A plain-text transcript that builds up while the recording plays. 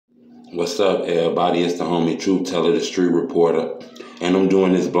What's up, everybody? It's the homie Truth Teller, the street reporter. And I'm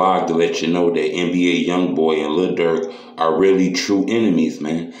doing this blog to let you know that NBA YoungBoy and Lil Durk are really true enemies,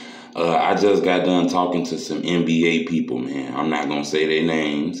 man. I just got done talking to some NBA people, man. I'm not going to say their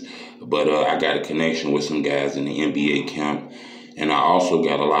names, but I got a connection with some guys in the NBA camp. And I also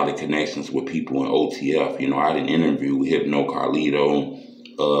got a lot of connections with people in OTF. You know, I did an interview with Hypno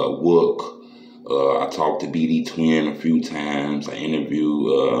Carlito, Wook. I talked to BD Twin a few times. I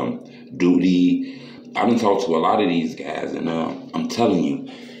interviewed Duty. I've been talking to a lot of these guys, and I'm telling you,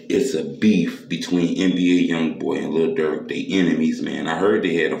 it's a beef between NBA YoungBoy and Lil Durk. They enemies, man. I heard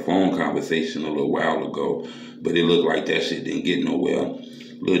they had a phone conversation a little while ago, but it looked like that shit didn't get nowhere.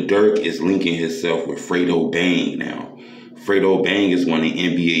 Lil Durk is linking himself with Fredo Bang now. Fredo Bang is one of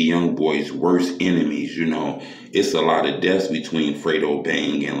NBA YoungBoy's worst enemies, you know. It's a lot of deaths between Fredo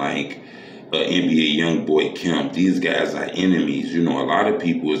Bang and, like, NBA YoungBoy Kemp. These guys are enemies. You know, a lot of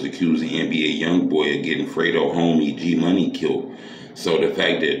people is accusing NBA YoungBoy of getting Fredo homie G Money killed. So the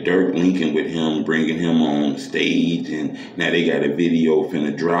fact that Durk linking with him, bringing him on stage, and now they got a video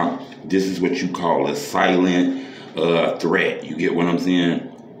finna drop. This is what you call a silent threat. You get what I'm saying?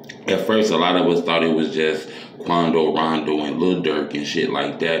 At first, a lot of us thought it was just Quando, Rondo, and Lil Durk and shit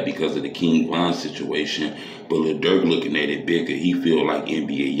like that because of the King Von situation. But Lil Durk looking at it bigger, he feel like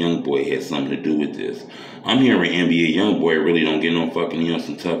NBA YoungBoy had something to do with this. I'm hearing NBA YoungBoy really don't get no fucking, you know,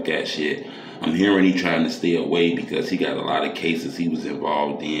 some tough guy shit. I'm hearing he trying to stay away because he got a lot of cases he was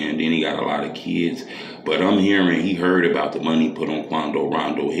involved in. Then he got a lot of kids. But I'm hearing he heard about the money put on Quando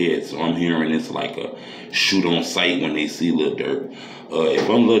Rondo head. So I'm hearing it's like a shoot on sight when they see Lil Durk. If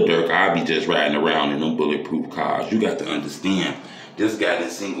I'm Lil Durk, I'll be just riding around in them bulletproof cars. You got to understand, this guy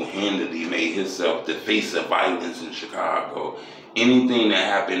that single-handedly made himself the face of violence in Chicago. Anything that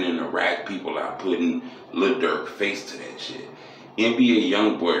happened in Iraq, people are putting Lil Durk face to that shit. NBA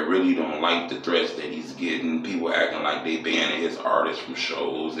YoungBoy really don't like the threats that he's getting. People acting like they banning his artists from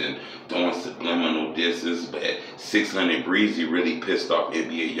shows and throwing subliminal disses. But 600 Breezy really pissed off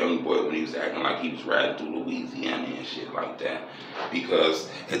NBA YoungBoy when he was acting like he was riding through Louisiana and shit like that. Because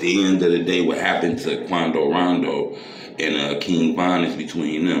at the end of the day, what happened to Quando Rondo and King Von is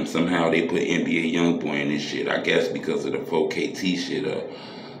between them. Somehow they put NBA YoungBoy in this shit. I guess because of the 4KT shit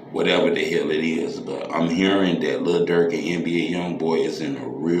whatever the hell it is. But I'm hearing that Lil Durk and NBA YoungBoy is in a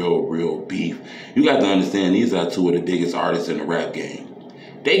real beef. You got to understand, these are two of the biggest artists in the rap game.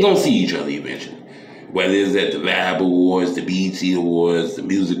 They gonna see each other eventually. Whether it's at the Vibe Awards, the BET Awards, the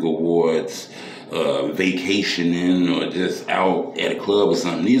Music Awards, vacationing, or just out at a club or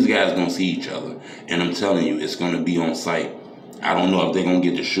something, these guys gonna see each other. And I'm telling you, it's gonna be on sight. I don't know if they're gonna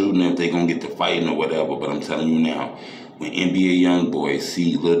get to shooting, if they're gonna get to fighting or whatever, but I'm telling you now, when NBA YoungBoy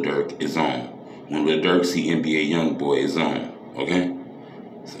see Lil Durk, is on. When Lil Durk see NBA YoungBoy, is on. Okay?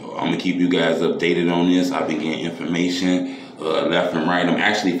 So I'm gonna keep you guys updated on this. I've been getting information left and right. I'm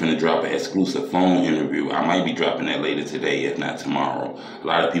actually finna drop an exclusive phone interview. I might be dropping that later today, if not tomorrow. A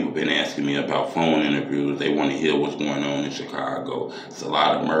lot of people been asking me about phone interviews. They want to hear what's going on in Chicago. It's a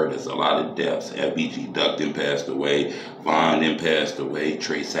lot of murders, a lot of deaths. FBG Duck then passed away. Von then passed away.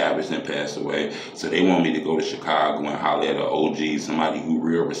 Trey Savage then passed away. So they want me to go to Chicago and holler at an OG, somebody who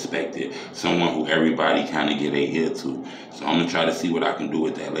real respected, someone who everybody kind of get their ear to. So I'm gonna try to see what I can do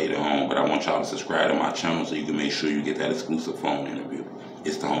with that later on. But I want y'all to subscribe to my channel so you can make sure you get that exclusive phone interview.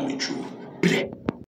 It's the homie Truth.